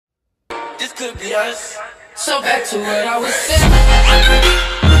this could be us. So back to what I was saying.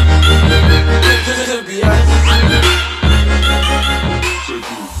 This could be us.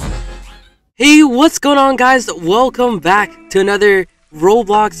 Hey, what's going on, guys? Welcome back to another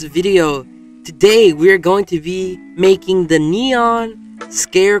Roblox video. Today we are going to be making the Neon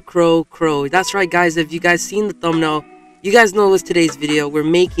Scarecrow Crow. That's right, guys. If you guys seen the thumbnail, you guys know it was today's video. We're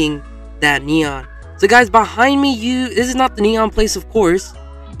making that neon. So guys, behind me, this is not the neon place, of course,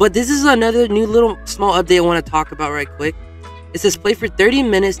 but this is another new little small update I want to talk about right quick. It says play for 30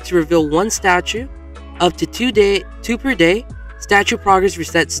 minutes to reveal one statue, up to two per day. Statue progress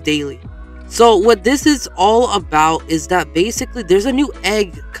resets daily. So what this is all about is that basically there's a new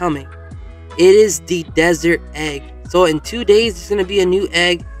egg coming. It is the desert egg. So in 2 days there's gonna be a new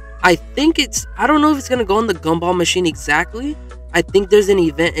egg. I don't know if it's gonna go on the gumball machine exactly. I think there's an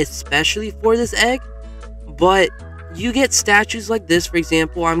event especially for this egg, but you get statues like this. For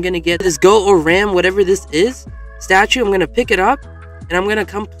example, I'm gonna get this goat or ram, whatever this is, statue. I'm gonna pick it up and I'm gonna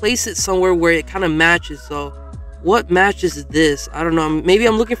come place it somewhere where it kind of matches. So what matches this? I don't know. Maybe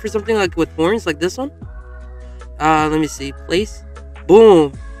I'm looking for something like with horns, like this one. Let me see. Place.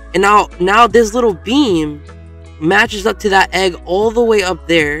 Boom. And now this little beam matches up to that egg all the way up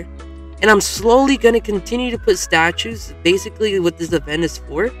there. And I'm slowly going to continue to put statues, basically what this event is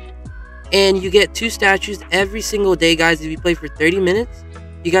for. And you get 2 statues every single day, guys. If you play for 30 minutes,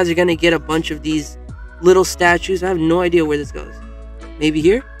 you guys are going to get a bunch of these little statues. I have no idea where this goes. Maybe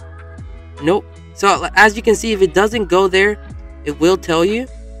here? Nope. So as you can see, if it doesn't go there, it will tell you.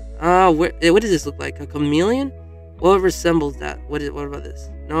 What does this look like? A chameleon? What resembles that? What about this?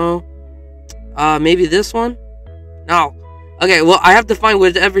 No. Maybe this one? No. Okay, well, I have to find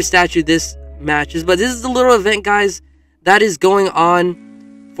whatever statue this matches. But this is the little event, guys, that is going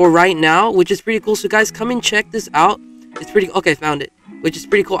on for right now, which is pretty cool. So, guys, come and check this out. It's pretty... Okay, found it. Which is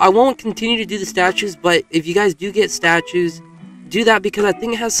pretty cool. I won't continue to do the statues, but if you guys do get statues, do that because I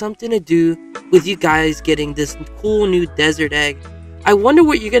think it has something to do with you guys getting this cool new desert egg. I wonder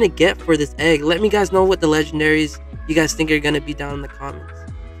what you're going to get for this egg. Let me guys know what the legendaries you guys think are going to be down in the comments.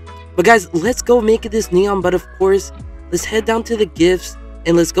 But, guys, let's go make this neon. But, of course... let's head down to the gifts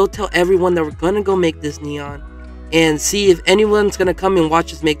and let's go tell everyone that we're gonna go make this neon and see if anyone's gonna come and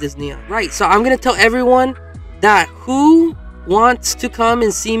watch us make this neon. Right, so I'm gonna tell everyone that who wants to come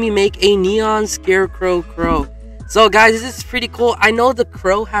and see me make a Neon Scarecrow Crow. So guys, this is pretty cool. I know the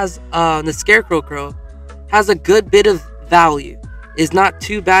crow has the Scarecrow Crow has a good bit of value. It's not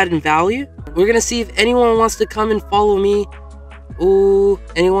too bad in value. We're gonna see if anyone wants to come and follow me. Ooh,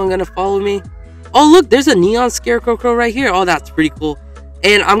 anyone gonna follow me? Oh, look, there's a Neon Scarecrow Crow right here. Oh, that's pretty cool.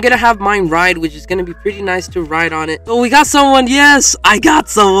 And I'm going to have mine ride, which is going to be pretty nice to ride on it. Oh, we got someone. Yes, I got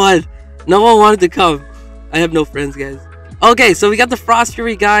someone. No one wanted to come. I have no friends, guys. Okay, so we got the Frost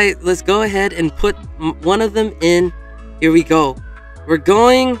Fury guy. Let's go ahead and put one of them in. Here we go. We're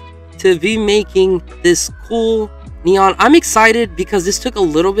going to be making this cool neon. I'm excited because this took a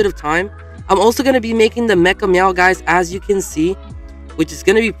little bit of time. I'm also going to be making the Mecha Meow guys, as you can see, which is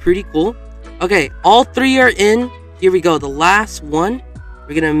going to be pretty cool. Okay, all 3 are in. Here we go. The last one.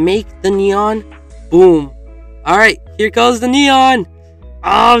 We're going to make the neon. Boom. Alright, here goes the neon.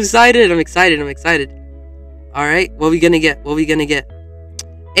 Oh, I'm excited. I'm excited. Alright, what are we going to get?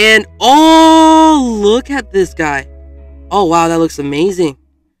 And, oh, look at this guy. Oh, wow, that looks amazing.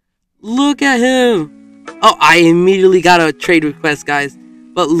 Look at him. Oh, I immediately got a trade request, guys.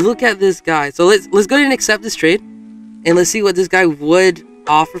 But look at this guy. So let's go ahead and accept this trade. And let's see what this guy would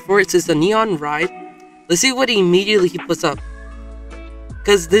offer for it. Says the neon ride. Let's see what immediately he puts up,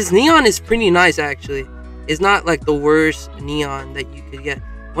 because this neon is pretty nice actually. It's not like the worst neon that you could get.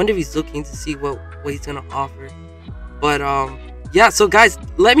 Wonder if he's looking to see what he's gonna offer. But yeah, so guys,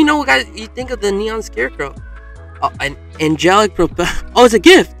 let me know what guys you think of the Neon Scarecrow. Oh, an angelic oh, it's a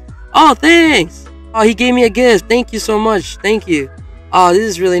gift. Oh, thanks. Oh, he gave me a gift. Thank you so much. Thank you. Oh, this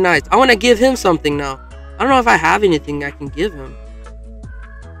is really nice. I want to give him something now. I don't know if I have anything I can give him.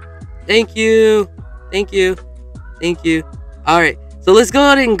 Thank you. Alright, so let's go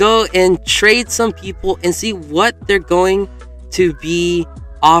ahead and go and trade some people and see what they're going to be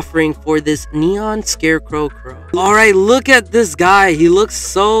offering for this Neon Scarecrow Crow. Alright, look at this guy. He looks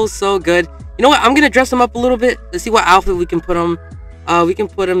so good. You know what? I'm gonna dress him up a little bit. Let's see what outfit we can put him. We can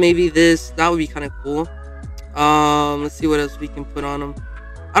put him maybe this. That would be kind of cool. Let's see what else we can put on him.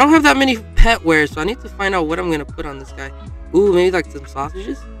 I don't have that many pet wear, so I need to find out what I'm gonna put on this guy. Ooh, maybe like some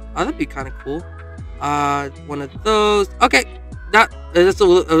sausages. Oh, that'd be kind of cool. One of those. Okay, that's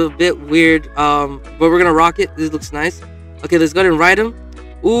a bit weird. But we're gonna rock it. This looks nice. Okay, let's go ahead and ride him.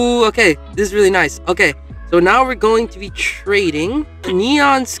 Ooh, okay, this is really nice. Okay, So now we're going to be trading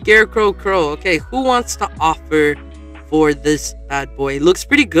Neon Scarecrow Crow. Okay, who wants to offer for this bad boy? Looks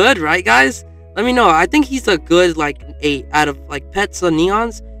pretty good, right, guys? Let me know. I think he's a good, like, 8 out of, like, pets on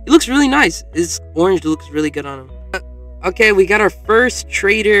Neons. He looks really nice. His orange looks really good on him. Okay, we got our first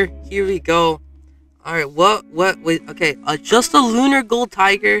trader. Here we go. Alright, wait, okay. Just a lunar gold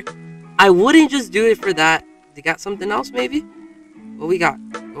tiger. I wouldn't just do it for that. They got something else, maybe? What we got?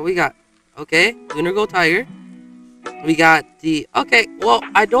 Okay, lunar gold tiger. We got the, okay, well,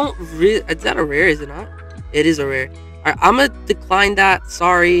 I don't really, is that a rare, is it not? It is a rare. Alright, I'm gonna decline that,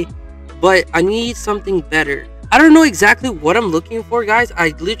 sorry, but I need something better. I don't know exactly what I'm looking for, guys. I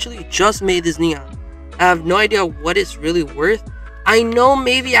literally just made this Neon. I have no idea what it's really worth. I know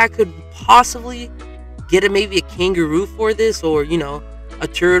maybe I could possibly get maybe a kangaroo for this, or, you know, a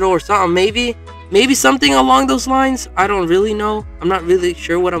turtle or something, maybe something along those lines. I don't really know. I'm not really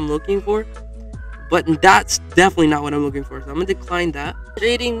sure what I'm looking for, but that's definitely not what I'm looking for, so I'm gonna decline that.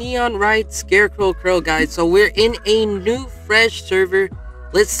 Trading Neon Ride Scarecrow Crow, guys. So we're in a new fresh server.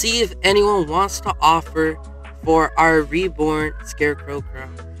 Let's see if anyone wants to offer for our reborn Scarecrow Crow.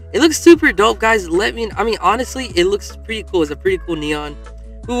 It looks super dope, guys. I mean, honestly, it looks pretty cool. It's a pretty cool Neon.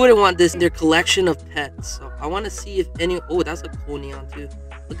 Who wouldn't want this in their collection of pets? So I want to see if any, oh, that's a cool Neon too.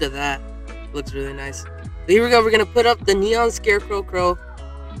 Look at that. Looks really nice. So here we go. We're gonna put up the Neon Scarecrow Crow.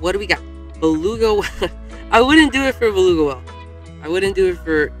 What do we got? Beluga. I wouldn't do it for Beluga Well. I wouldn't do it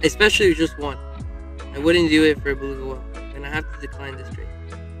for, especially just one. I wouldn't do it for Beluga Well. And I have to decline this trade.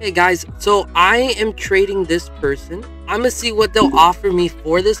 Hey guys, so I am trading this person. I'm gonna see what they'll offer me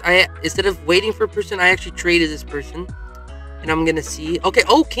for this. Instead of waiting for a person, I actually traded this person. And I'm gonna see. Okay,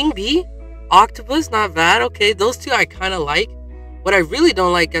 oh, King Bee, Octopus, not bad. Okay, those two I kind of like. What I really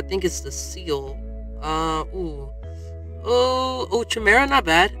don't like, I think, is the seal. Chimera, not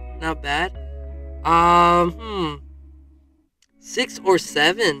bad. 6 or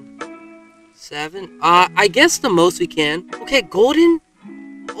 7. 7. I guess the most we can. Okay, golden.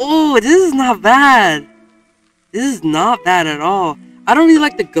 Oh, this is not bad. This is not bad at all. I don't really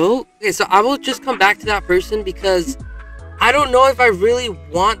like the goat. Okay, so I will just come back to that person because I don't know if I really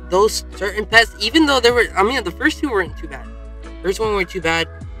want those certain pets, even though they were, I mean, the first two weren't too bad. First one weren't too bad.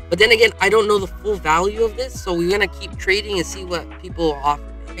 But then again, I don't know the full value of this, so we're going to keep trading and see what people offer.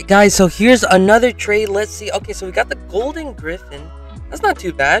 Hey guys, so here's another trade. Let's see. Okay, so we got the golden griffin. That's not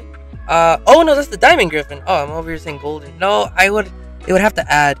too bad. Oh no, that's the diamond griffin. Oh, I'm over here saying golden. No, it would have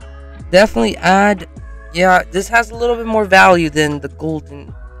to add. Definitely add. Yeah, this has a little bit more value than the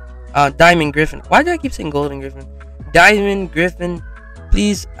golden diamond griffin. Why do I keep saying golden griffin? Diamond griffin,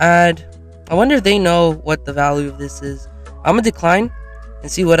 please add. I wonder if they know what the value of this is. I'm gonna decline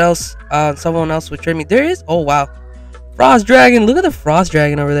and see what else someone else would trade me. There is, oh wow, frost dragon. Look at the frost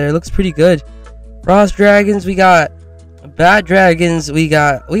dragon over there. It looks pretty good. Frost dragons, we got bad dragons, we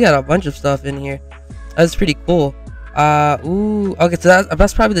got a bunch of stuff in here. That's pretty cool. Ooh, okay, so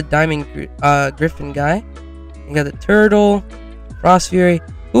that's probably the diamond griffin guy. You got the turtle, frost fury.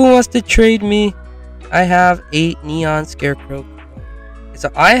 Who wants to trade me? I have a Neon Scarecrow.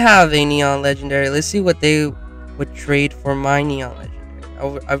 So I have a Neon Legendary. Let's see what they would trade for my Neon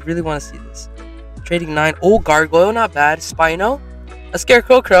Legendary. I really want to see this. Trading 9. Oh, Gargoyle, not bad. Spino, a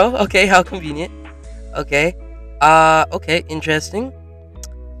Scarecrow Crow. Okay, how convenient. Okay. Okay, interesting.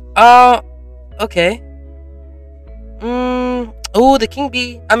 Okay. Oh, the King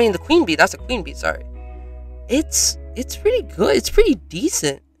Bee. I mean, the Queen Bee. That's a Queen Bee. Sorry. It's pretty good. It's pretty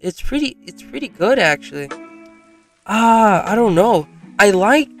decent. It's pretty good, actually. I don't know. I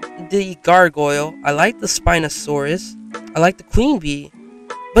like the Gargoyle. I like the Spinosaurus. I like the Queen Bee.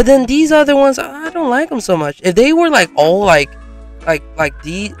 But then these other ones, I don't like them so much. If they were like all like the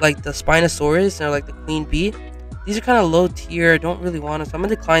Spinosaurus or like the Queen Bee, these are kind of low tier. I don't really want them, so I'm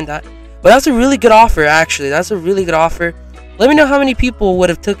gonna decline that. But that's a really good offer, actually. That's a really good offer. Let me know how many people would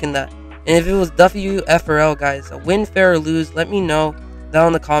have taken that. And if it was WFRL, guys, a win, fair, or lose, let me know down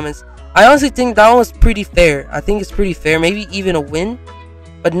in the comments. I honestly think that one was pretty fair. I think it's pretty fair. Maybe even a win.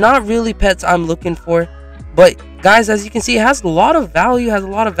 But not really pets I'm looking for. But, guys, as you can see, it has a lot of value.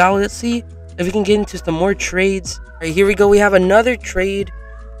 Let's see if we can get into some more trades. Alright, here we go. We have another trade.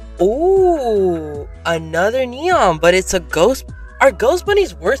 Ooh, another Neon. But it's a ghost. Are ghost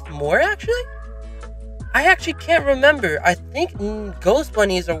bunnies worth more, actually? I actually can't remember. I think ghost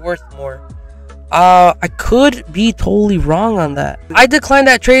bunnies are worth more. I could be totally wrong on that. I declined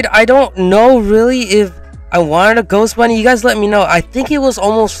that trade. I don't know really if I wanted a ghost bunny. You guys let me know. I think it was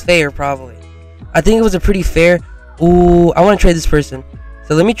almost fair, probably. I think it was a pretty fair. Ooh, I want to trade this person.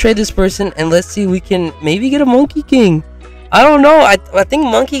 So let me trade this person and let's see if we can maybe get a Monkey King. I don't know. I think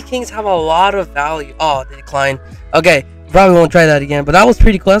Monkey Kings have a lot of value. Oh, they declined. Okay, probably won't try that again. But that was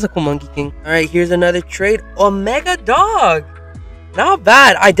pretty cool. That's a cool Monkey King. All right, here's another trade. Omega Dog. Not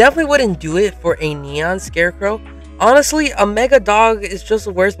bad. I definitely wouldn't do it for a Neon Scarecrow. Honestly, a Mega Dog is just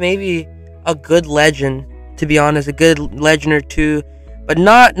worth maybe a good legend. To be honest, a good legend or two, but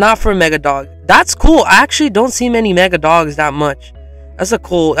not for a Mega Dog. That's cool. I actually don't see many Mega Dogs that much. That's a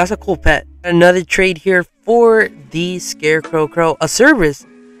cool pet. Another trade here for the Scarecrow Crow, a Cerberus.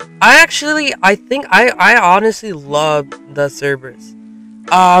 I think I honestly love the Cerberus.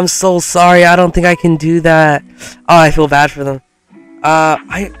 Oh, I'm so sorry. I don't think I can do that. Oh, I feel bad for them.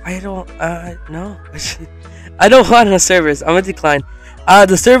 I don't no. I don't want a Cerberus. I'm gonna decline.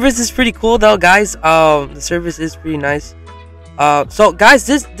 The Cerberus is pretty cool though, guys. The Cerberus is pretty nice. So guys,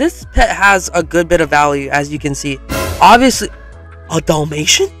 this pet has a good bit of value, as you can see. Obviously, a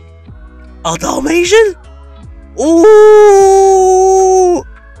Dalmatian? A Dalmatian? Ooh!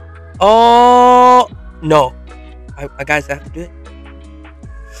 Oh no! Guys, I have to do it.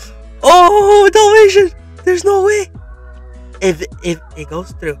 Oh, Dalmatian! There's no way. If it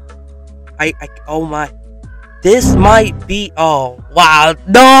goes through, oh my, this might be. Oh wow!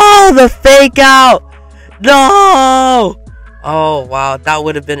 No, the fake out. No. Oh wow, that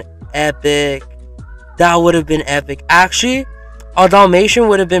would have been epic. That would have been epic. Actually, a Dalmatian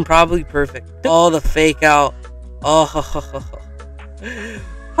would have been probably perfect. Oh, the fake out. Oh,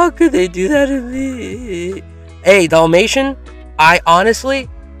 how could they do that to me? Hey, Dalmatian, I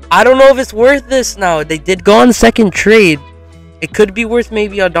don't know if it's worth this now. They did go on the second trade. It could be worth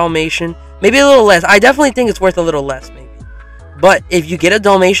maybe a Dalmatian. Maybe a little less. I definitely think it's worth a little less, maybe. But if you get a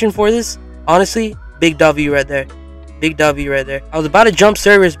Dalmatian for this, honestly, big W right there. Big W right there. I was about to jump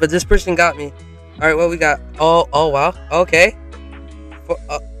Cerberus, but this person got me. Alright, what we got? Oh wow. Okay.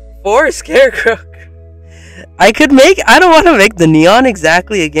 For Scarecrow. I don't want to make the Neon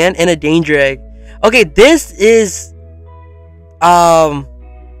exactly again and a Danger Egg. Okay, this is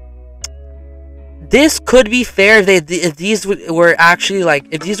this could be fair if these were actually like,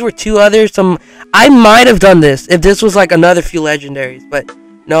 if these were two others, I might have done this if this was like another few legendaries, but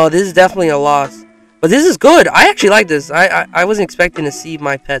no, this is definitely a loss. But this is good. I actually like this. I wasn't expecting to see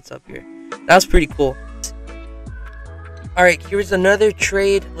my pets up here. That's pretty cool. Alright, here's another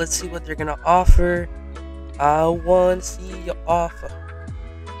trade. Let's see what they're gonna offer. I want to see your offer.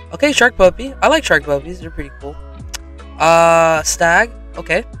 Okay, Shark Puppy. I like Shark Puppies. They're pretty cool. Stag.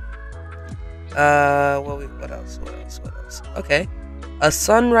 Okay. What else? Okay. A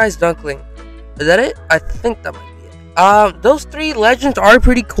Sunrise Dunkling. Is that it? I think that might be it. Those three legends are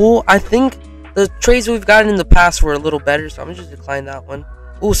pretty cool. I think the trades we've gotten in the past were a little better, so I'm gonna just decline that one.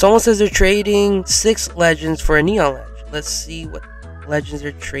 Ooh, someone says they're trading 6 legends for a Neon Ledge. Let's see what legends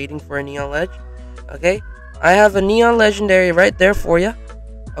they're trading for a Neon Ledge. Okay. I have a Neon Legendary right there for you.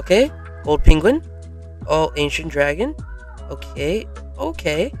 Okay. Gold Penguin. Oh, Ancient Dragon. Okay.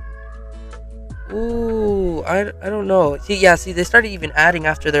 Okay. Ooh, I don't know. See, they started even adding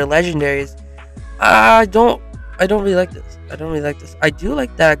after their legendaries. I don't really like this. I do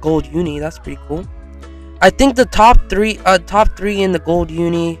like that gold uni. That's pretty cool. I think the top three in the gold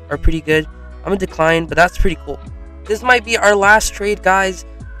uni are pretty good. I'm gonna decline, but that's pretty cool. This might be our last trade, guys.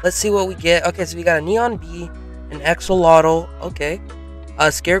 Let's see what we get. Okay, so we got a Neon Bee, an Exolotl. Okay,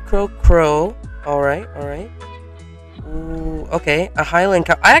 a Scarecrow Crow. All right. Ooh, okay, a Highland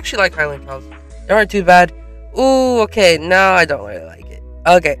Cow. I actually like Highland Cows. They aren't too bad. Ooh, okay, no, I don't really like it.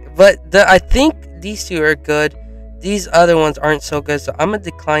 Okay, but I think these two are good. These other ones aren't so good, so I'm gonna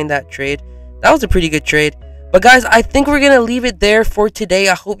decline that trade. That was a pretty good trade. But guys, I think we're gonna leave it there for today.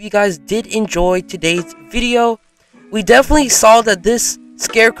 I hope you guys did enjoy today's video. We definitely saw that this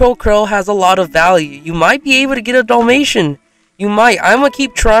Scarecrow Crow has a lot of value. You might be able to get a Dalmatian. You might. I'm gonna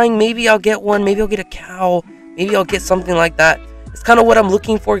keep trying. Maybe I'll get one. Maybe I'll get a cow. Maybe I'll get something like that. It's kind of what I'm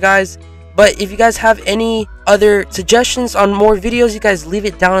looking for, guys. But if you guys have any other suggestions on more videos, you guys leave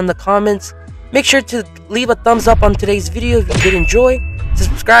it down in the comments. Make sure to leave a thumbs up on today's video if you did enjoy.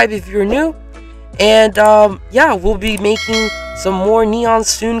 Subscribe if you're new. And yeah, we'll be making some more Neon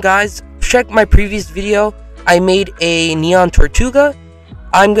soon, guys. Check my previous video. I made a Neon Tortuga.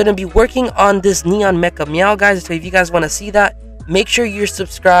 I'm going to be working on this Neon Mecha Meow, guys. So if you guys want to see that, make sure you're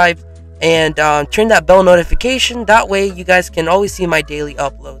subscribed. And turn that bell notification. That way you guys can always see my daily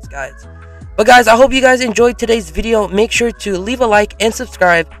uploads, guys. But guys, I hope you guys enjoyed today's video. Make sure to leave a like and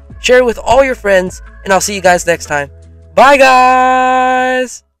subscribe. Share it with all your friends. And I'll see you guys next time. Bye,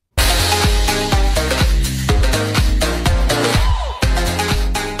 guys!